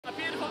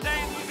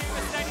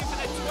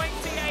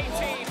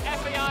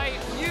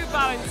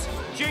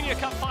Junior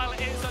Cup final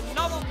is a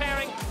novel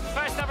pairing,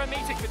 first ever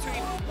meeting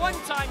between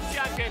one-time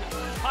champion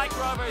Pike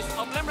Rovers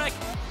of Limerick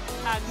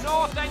and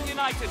North End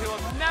United, who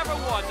have never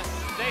won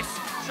this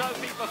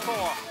trophy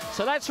before.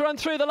 So let's run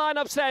through the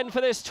lineups then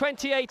for this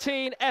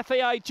 2018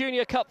 FAI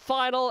Junior Cup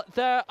final.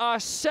 There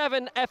are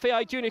 7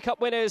 FAI Junior Cup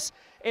winners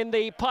in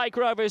the Pike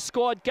Rovers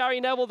squad.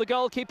 Gary Neville, the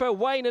goalkeeper,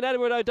 Wayne and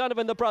Edward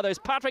O'Donovan, the brothers,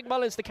 Patrick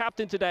Mullins, the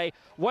captain today,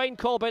 Wayne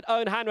Colbert,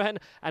 Owen Hanrahan,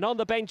 and on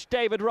the bench,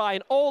 David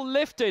Ryan, all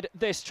lifted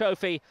this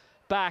trophy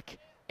back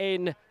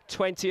in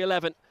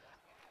 2011.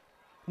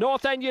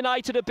 North End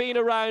United have been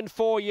around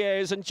 4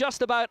 years, and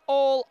just about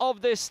all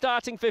of this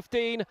starting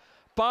 15,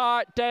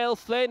 bar Dale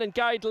Flynn and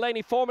Gary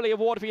Delaney, formerly of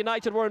Waterford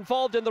United, were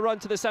involved in the run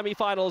to the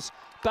semi-finals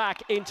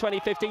back in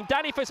 2015.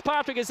 Danny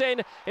Fitzpatrick is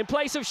in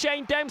place of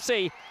Shane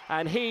Dempsey,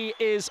 and he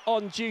is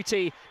on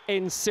duty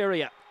in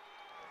Syria.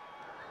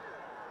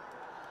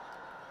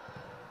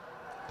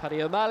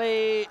 Paddy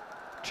O'Malley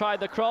tried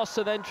the cross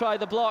and then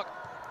tried the block.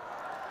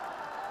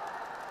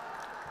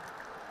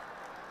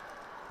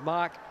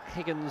 Mark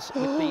Higgins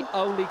with the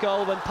only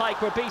goal when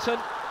Pike were beaten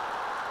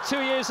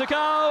 2 years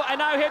ago, and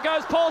now here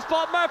goes Paul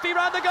Spot Murphy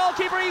round the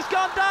goalkeeper. He's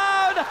gone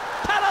down.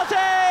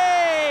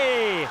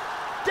 Penalty!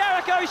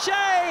 Derek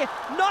O'Shea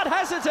not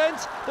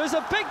hesitant. There's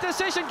a big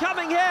decision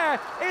coming here.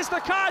 Is the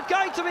card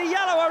going to be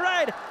yellow or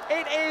red?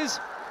 It is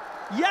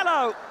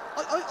yellow.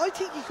 I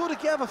think he could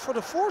have given it for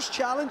the first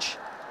challenge.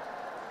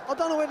 I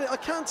don't know whether, I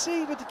can't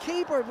see with the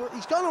keeper, but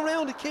he's gone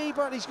around the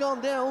keeper and he's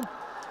gone down.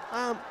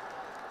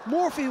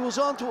 Murphy was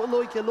onto it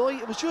like a light.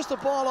 It was just a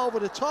ball over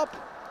the top.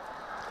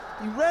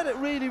 He read it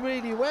really,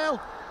 really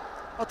well.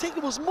 I think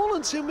it was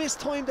Mullins who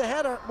mistimed the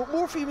header, but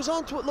Murphy was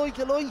onto it like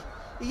a light.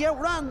 He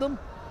outran them.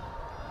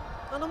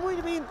 And it might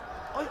have been,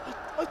 I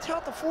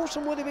thought the first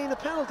one would have been a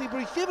penalty, but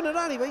he's given it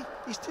anyway.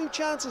 He's 2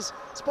 chances.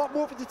 Spot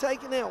Murphy to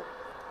take it now.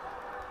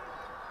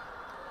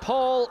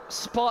 Paul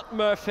Spot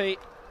Murphy,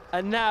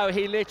 and now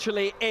he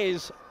literally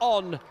is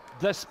on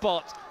the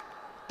spot.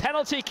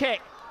 Penalty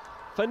kick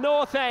for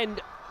North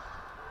End.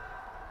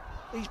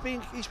 He's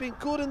been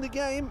good in the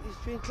game. He's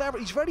been clever.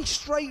 He's very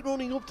straight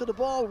running up to the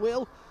ball,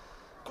 Will.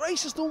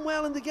 Grace has done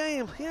well in the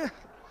game, yeah.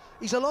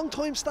 He's a long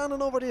time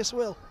standing over this,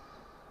 Will.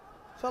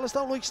 Fellas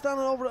don't like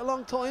standing over it a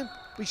long time,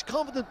 but he's a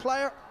confident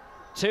player.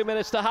 2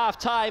 minutes to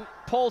half-time.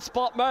 Paul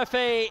Spot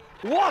Murphy.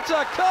 What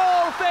a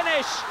cool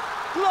finish!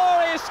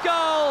 Glorious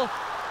goal!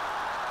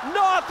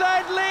 North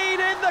End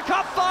lead in the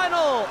cup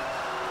final.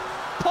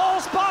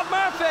 Paul Spot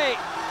Murphy.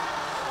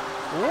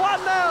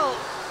 1-0.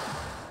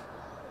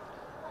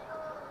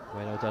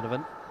 Wayne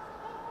O'Donovan,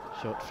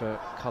 short for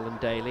Colin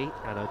Daly,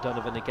 and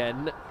O'Donovan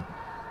again. If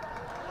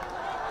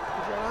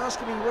you're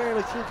asking me where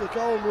I think a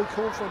goal might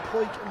come from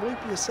Pike, it might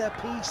be a set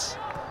piece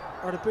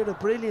or a bit of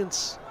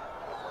brilliance.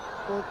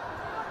 But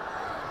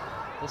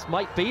this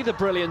might be the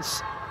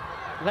brilliance.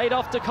 Laid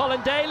off to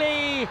Colin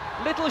Daly,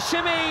 little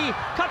shimmy,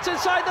 cuts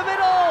inside the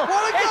middle.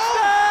 What a goal! It's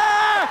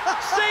there!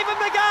 Stephen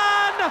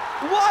McGann,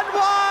 1-1,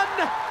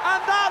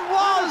 and that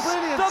was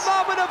the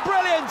moment of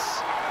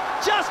brilliance.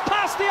 Just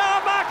past the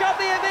arm mark of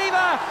the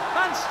Aviva,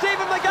 and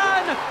Stephen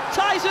McGann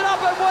ties it up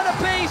at 1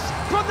 apiece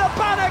from the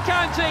Banner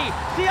County.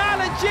 The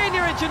Ireland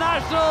Junior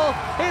International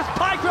is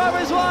Pike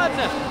Rovers 1,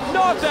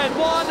 North End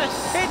 1.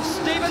 It's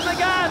Stephen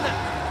McGann.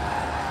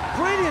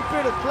 Brilliant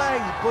bit of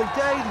play by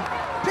Daly.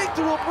 Picked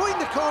her up right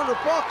in the corner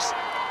box.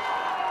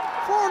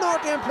 4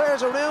 North End players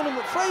around him,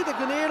 afraid to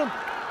go near him.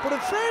 But in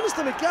fairness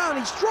to McGann,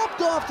 he's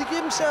dropped off to give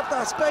himself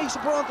that space to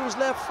put onto his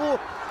left foot.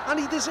 And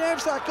he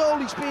deserves that goal.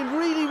 He's been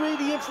really,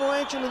 really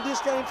influential in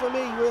this game for me,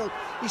 Will.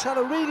 He's had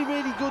a really,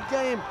 really good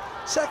game.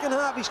 Second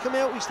half, he's come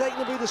out, he's taken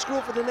a bit of the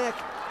scruff of the neck.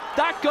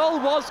 That goal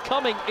was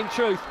coming, in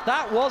truth.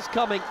 That was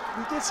coming.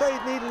 We did say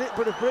it needed a little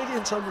bit of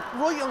brilliance, and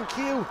right on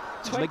cue.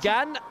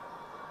 McGann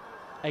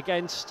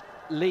against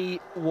Lee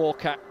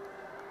Walker.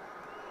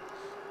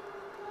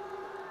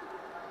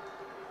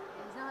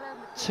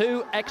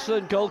 2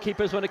 excellent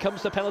goalkeepers when it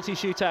comes to penalty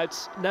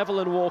shootouts,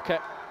 Neville and Walker.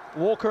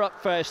 Walker up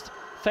first,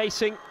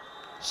 facing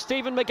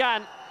Stephen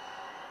McGann.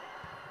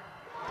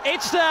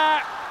 It's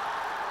there.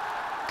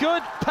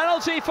 Good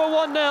penalty for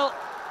 1-0.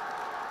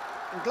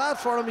 I'm glad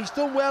for him. He's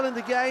done well in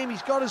the game.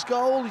 He's got his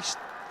goal. He's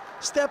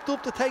stepped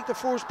up to take the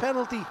first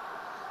penalty.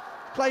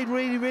 Played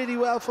really, really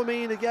well for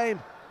me in the game.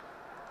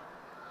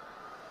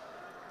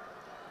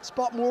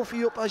 Spot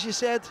Murphy up, as you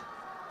said.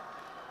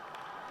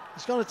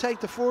 He's going to take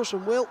the first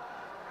one, Will.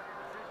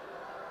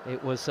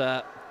 It was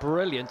a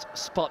brilliant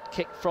spot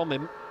kick from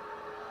him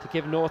to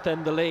give North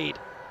End the lead.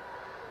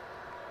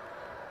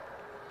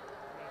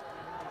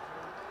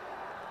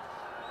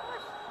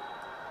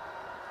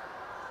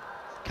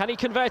 Can he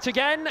convert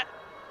again?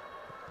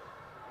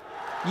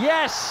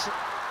 Yes!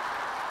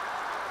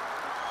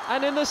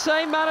 And in the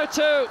same manner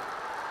too.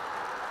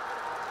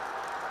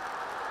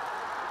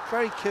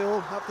 Very cool,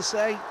 I have to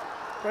say.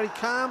 Very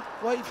calm,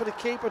 waiting for the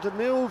keeper to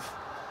move.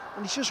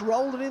 And he's just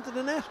rolled it into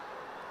the net.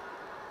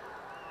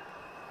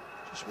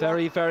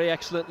 Very, very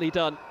excellently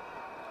done.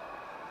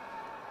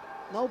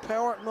 No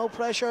power, no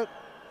pressure.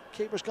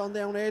 Keeper's gone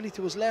down early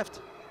to his left.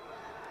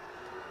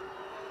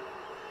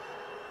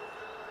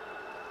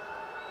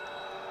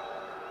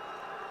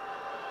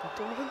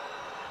 O'Donovan.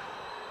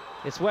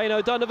 It's Wayne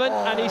O'Donovan,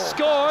 and he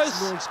scores.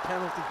 That's a nice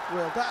penalty.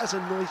 Well, that is a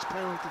nice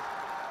penalty.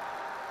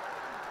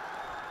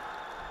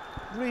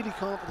 Really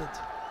confident.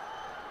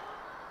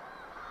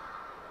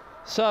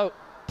 So,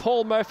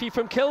 Paul Murphy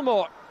from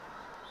Kilmore.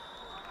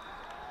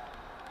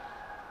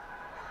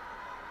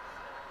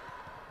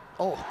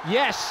 Oh,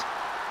 yes.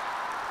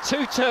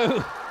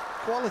 2-2.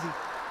 Quality.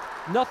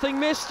 Nothing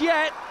missed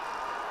yet.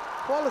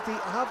 Quality,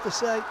 I have to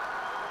say.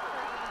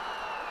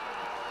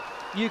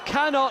 You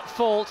cannot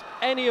fault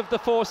any of the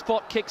 4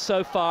 spot kicks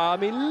so far. I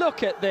mean,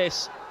 look at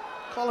this.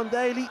 Colin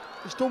Daly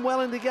has done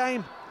well in the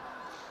game.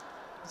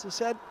 As I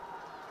said.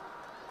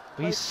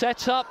 He's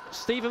set up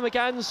Stephen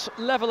McGann's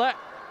leveller.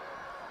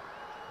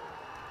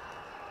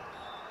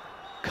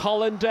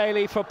 Colin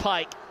Daly for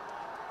Pike.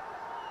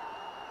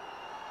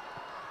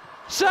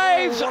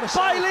 Saved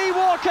by Lee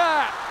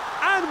Walker,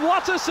 and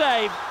what a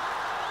save!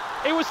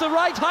 It was the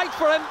right height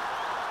for him.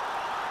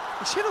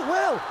 He's hit it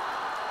well.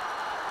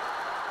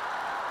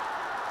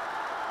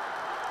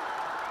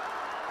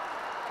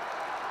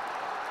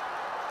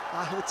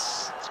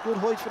 It's good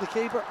height for the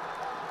keeper.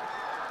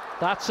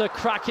 That's a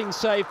cracking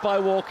save by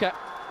Walker.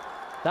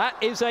 That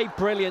is a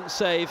brilliant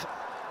save.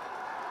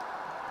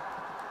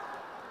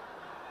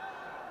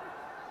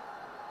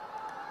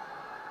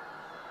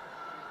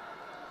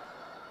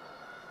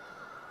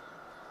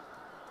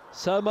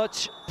 So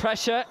much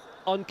pressure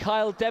on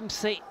Kyle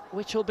Dempsey,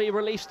 which will be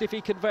released if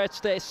he converts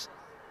this.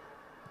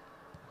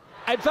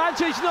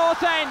 Advantage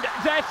North End,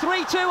 they're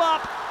 3-2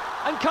 up,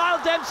 and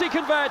Kyle Dempsey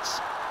converts.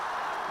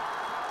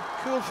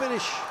 Cool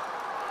finish.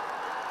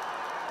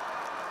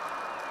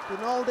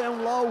 Been all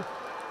down low,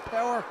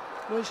 power,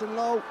 nice and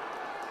low.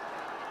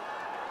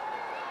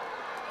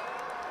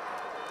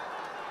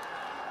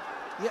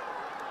 Yep.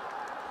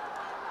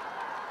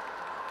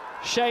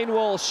 Shane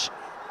Walsh,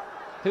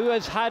 who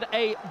has had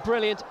a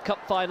brilliant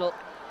cup final.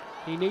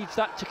 He needs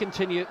that to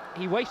continue.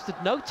 He wasted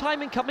no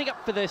time in coming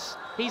up for this.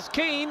 He's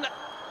keen.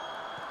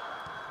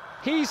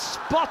 He's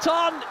spot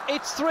on.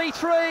 It's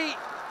 3-3. He was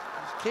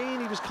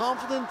keen, he was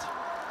confident.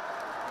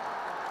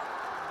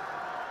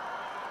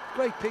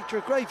 Great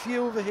picture, great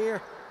view over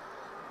here.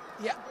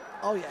 Yeah,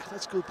 oh yeah,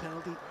 that's a good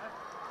penalty.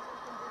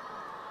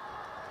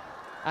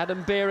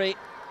 Adam Beery,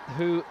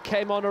 who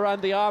came on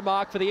around the hour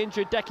mark for the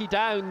injured Decky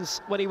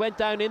Downs when he went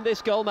down in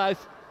this goalmouth.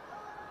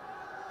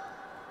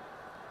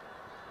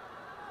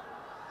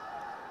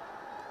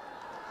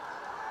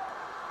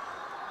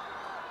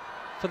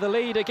 For the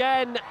lead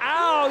again.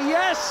 Oh,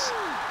 yes!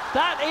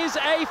 That is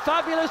a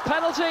fabulous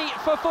penalty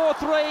for 4-3.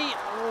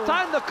 Oh.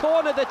 Found the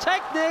corner, the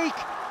technique.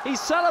 He's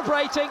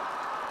celebrating.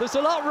 There's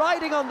a lot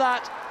riding on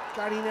that.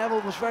 Gary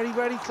Neville was very,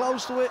 very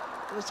close to it.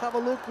 Let's have a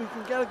look. We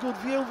can get a good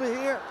view over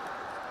here.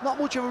 Not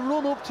much of a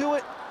run up to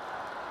it.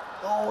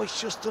 Oh,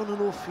 he's just done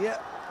enough, yeah.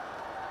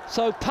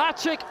 So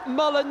Patrick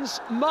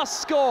Mullins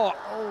must score.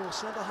 Oh,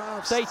 centre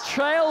halves. They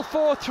trail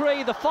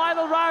 4-3, the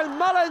final round.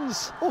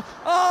 Mullins.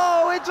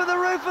 Oh, into the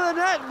roof of the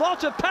net.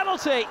 What a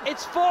penalty.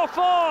 It's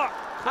 4-4.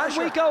 And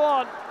we go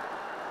on.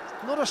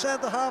 Another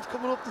centre half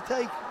coming up to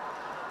take.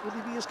 Will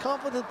he be as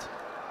confident?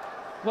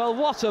 Well,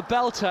 what a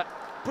belter.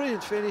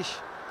 Brilliant finish.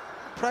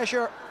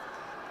 Pressure.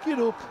 Get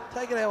up.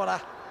 Take it out of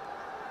that.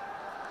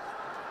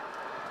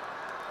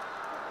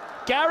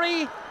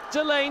 Gary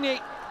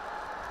Delaney.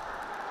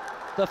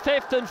 The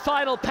 5th and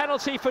final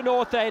penalty for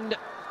North End.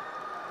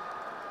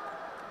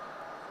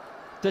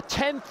 The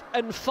 10th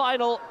and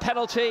final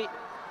penalty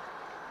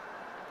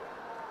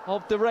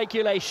of the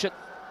regulation.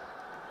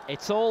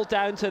 It's all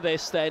down to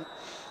this then.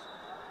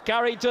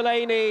 Gary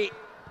Delaney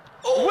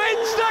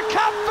wins the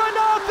cup for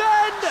North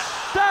End!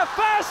 Their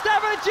first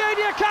ever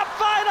Junior Cup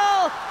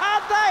final,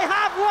 and they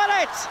have won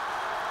it!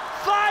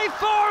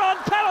 5-4 on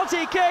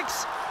penalty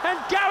kicks, and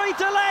Gary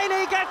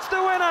Delaney gets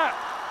the winner.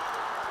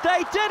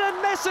 They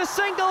didn't miss a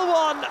single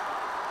one.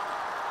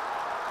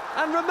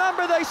 And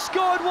remember, they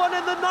scored one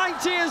in the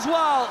 90 as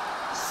well.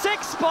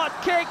 6 spot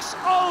kicks,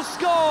 all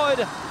scored.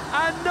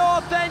 And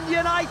North End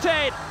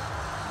United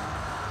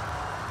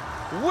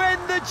win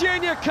the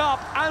Junior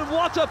Cup. And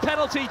what a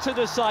penalty to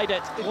decide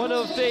it. One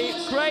of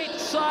the great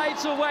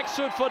sides of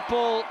Wexford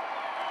football.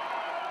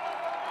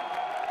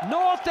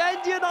 North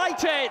End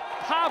United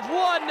have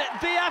won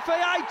the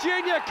FAI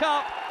Junior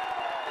Cup.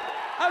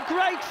 A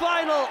great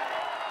final.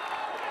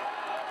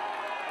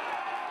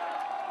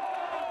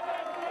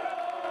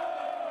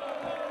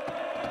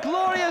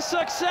 Glorious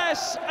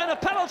success and a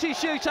penalty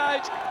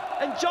shootout,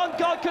 and John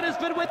Godkin has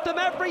been with them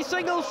every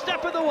single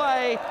step of the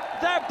way.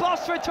 Their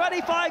boss for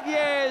 25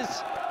 years.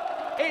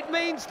 It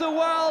means the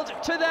world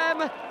to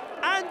them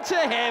and to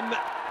him.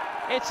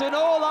 It's an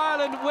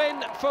All-Ireland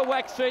win for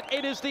Wexford.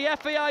 It is the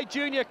FAI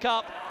Junior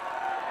Cup.